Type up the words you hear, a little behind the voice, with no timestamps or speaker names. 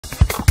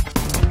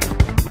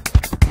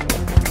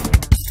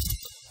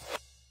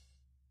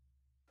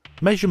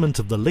Measurement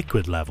of the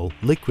liquid level,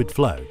 liquid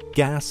flow,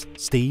 gas,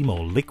 steam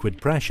or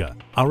liquid pressure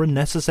are a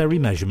necessary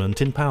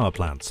measurement in power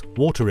plants,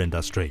 water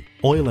industry,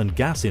 oil and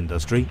gas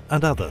industry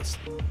and others.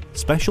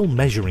 Special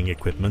measuring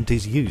equipment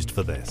is used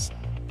for this.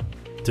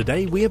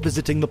 Today we are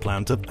visiting the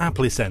plant of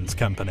Aplisens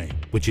company,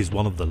 which is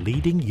one of the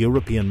leading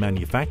European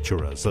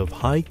manufacturers of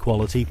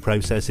high-quality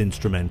process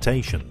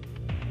instrumentation.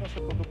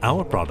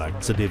 Our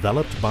products are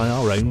developed by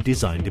our own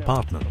design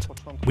department.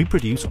 We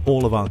produce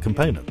all of our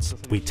components.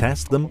 We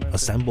test them,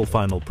 assemble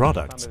final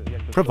products,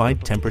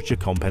 provide temperature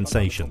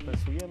compensation.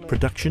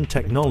 Production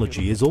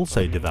technology is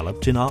also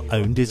developed in our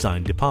own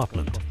design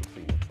department.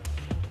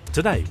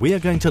 Today we are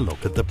going to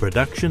look at the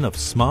production of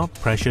smart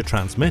pressure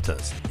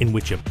transmitters in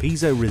which a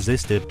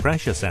piezoresistive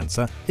pressure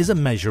sensor is a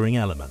measuring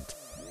element.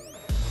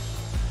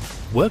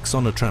 Works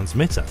on a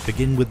transmitter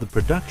begin with the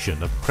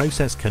production of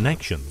process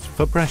connections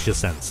for pressure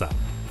sensor.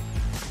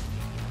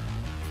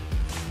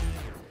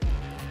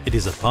 It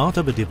is a part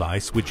of a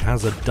device which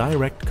has a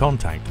direct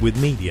contact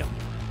with medium.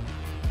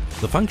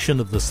 The function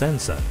of the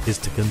sensor is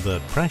to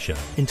convert pressure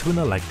into an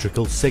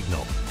electrical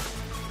signal.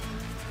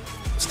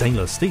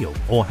 Stainless steel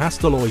or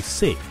alloy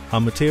C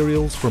are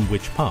materials from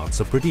which parts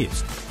are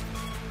produced.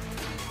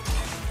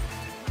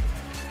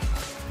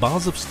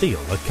 Bars of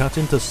steel are cut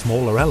into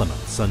smaller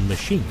elements and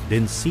machined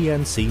in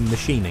CNC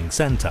machining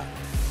center.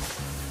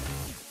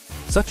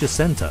 Such a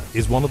center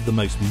is one of the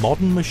most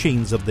modern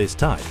machines of this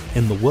type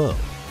in the world.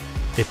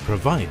 It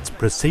provides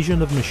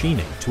precision of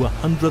machining to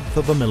 1/100th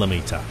of a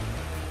millimeter.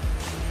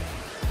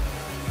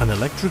 An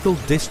electrical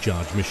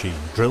discharge machine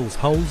drills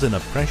holes in a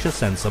pressure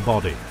sensor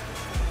body.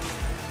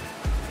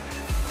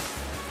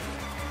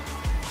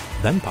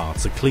 Then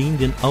parts are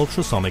cleaned in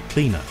ultrasonic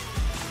cleaner.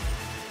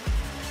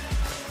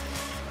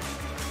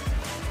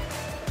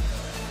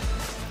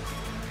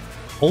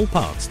 All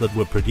parts that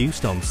were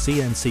produced on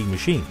CNC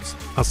machines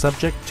are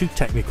subject to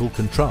technical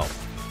control.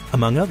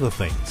 Among other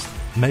things,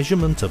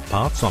 measurement of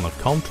parts on a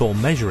contour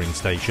measuring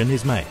station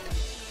is made.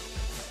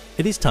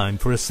 It is time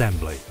for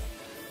assembly.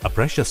 A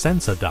pressure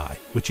sensor die,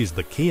 which is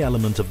the key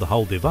element of the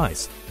whole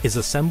device, is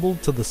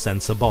assembled to the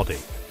sensor body.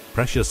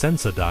 Pressure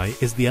sensor die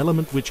is the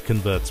element which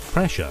converts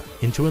pressure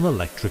into an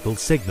electrical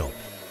signal.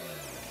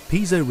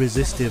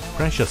 Piezoresistive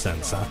pressure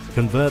sensor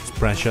converts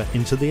pressure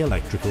into the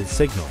electrical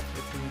signal.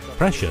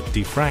 Pressure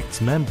diffracts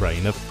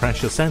membrane of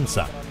pressure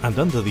sensor, and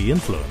under the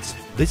influence,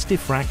 this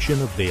diffraction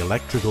of the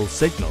electrical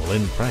signal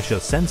in pressure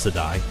sensor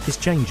die is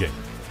changing.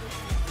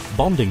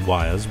 Bonding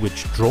wires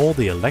which draw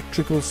the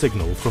electrical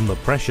signal from the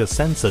pressure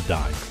sensor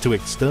die to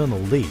external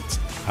leads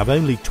have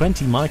only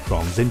 20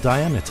 microns in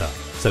diameter,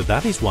 so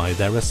that is why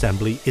their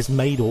assembly is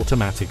made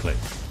automatically.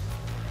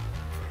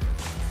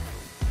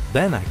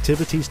 Then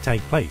activities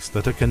take place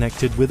that are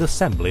connected with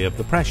assembly of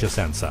the pressure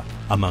sensor,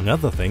 among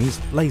other things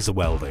laser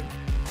welding.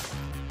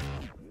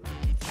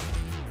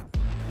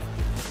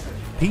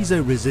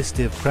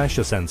 Piezoresistive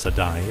pressure sensor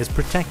die is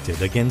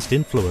protected against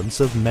influence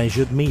of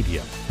measured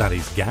medium, that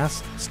is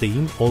gas,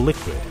 steam or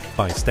liquid,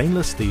 by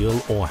stainless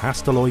steel or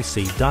alloy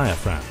C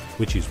diaphragm,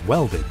 which is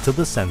welded to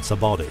the sensor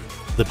body.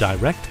 The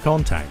direct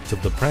contact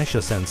of the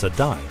pressure sensor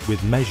die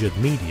with measured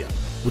medium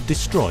would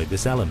destroy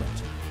this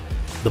element.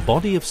 The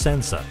body of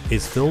sensor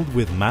is filled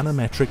with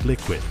manometric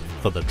liquid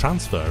for the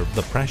transfer of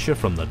the pressure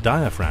from the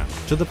diaphragm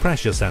to the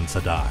pressure sensor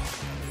die.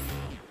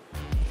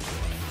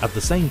 At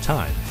the same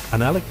time,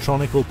 an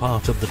electronical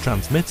part of the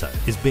transmitter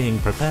is being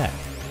prepared.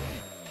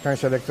 The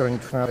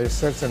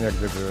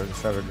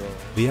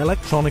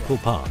electronical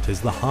part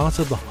is the heart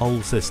of the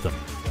whole system.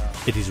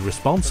 It is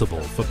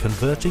responsible for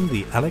converting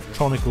the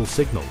electronical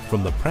signal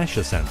from the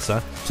pressure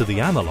sensor to the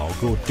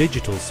analog or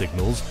digital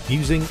signals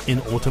using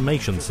in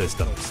automation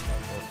systems.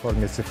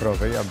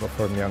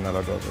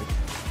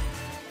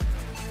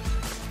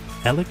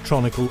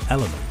 Electronical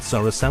elements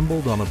are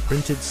assembled on a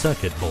printed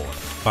circuit board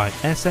by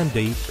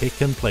SMD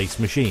pick-and-place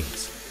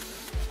machines.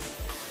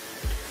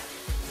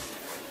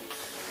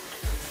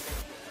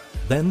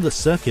 Then the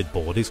circuit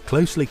board is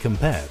closely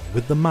compared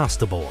with the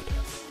master board.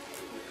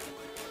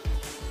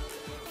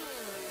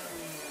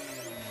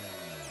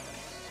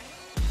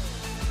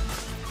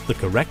 The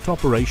correct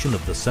operation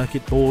of the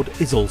circuit board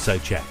is also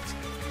checked.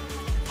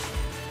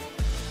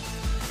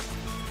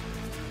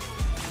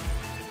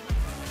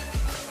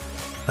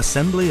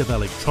 Assembly of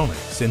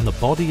electronics in the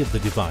body of the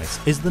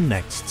device is the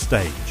next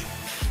stage.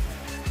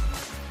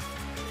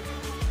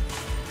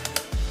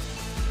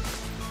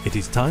 It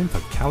is time for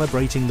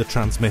calibrating the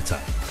transmitter.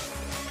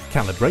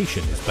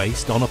 Calibration is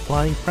based on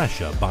applying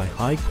pressure by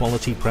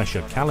high-quality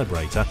pressure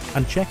calibrator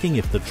and checking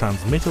if the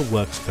transmitter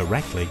works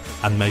correctly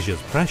and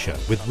measures pressure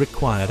with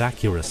required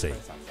accuracy.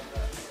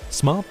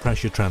 Smart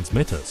pressure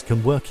transmitters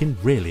can work in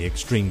really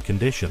extreme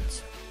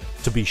conditions.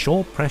 To be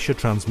sure pressure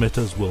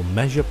transmitters will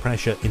measure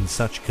pressure in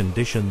such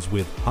conditions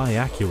with high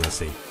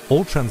accuracy,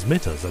 all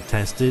transmitters are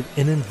tested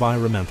in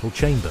environmental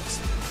chambers.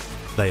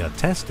 They are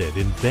tested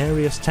in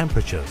various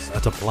temperatures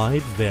at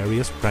applied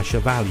various pressure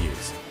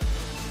values.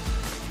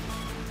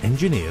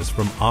 Engineers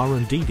from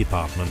R&D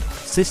department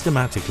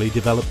systematically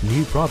develop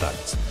new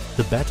products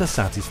to better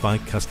satisfy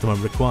customer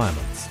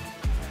requirements.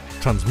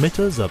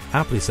 Transmitters of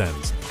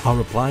Aplisens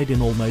are applied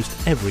in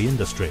almost every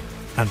industry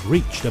and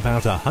reached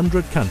about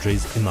 100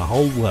 countries in the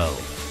whole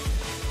world.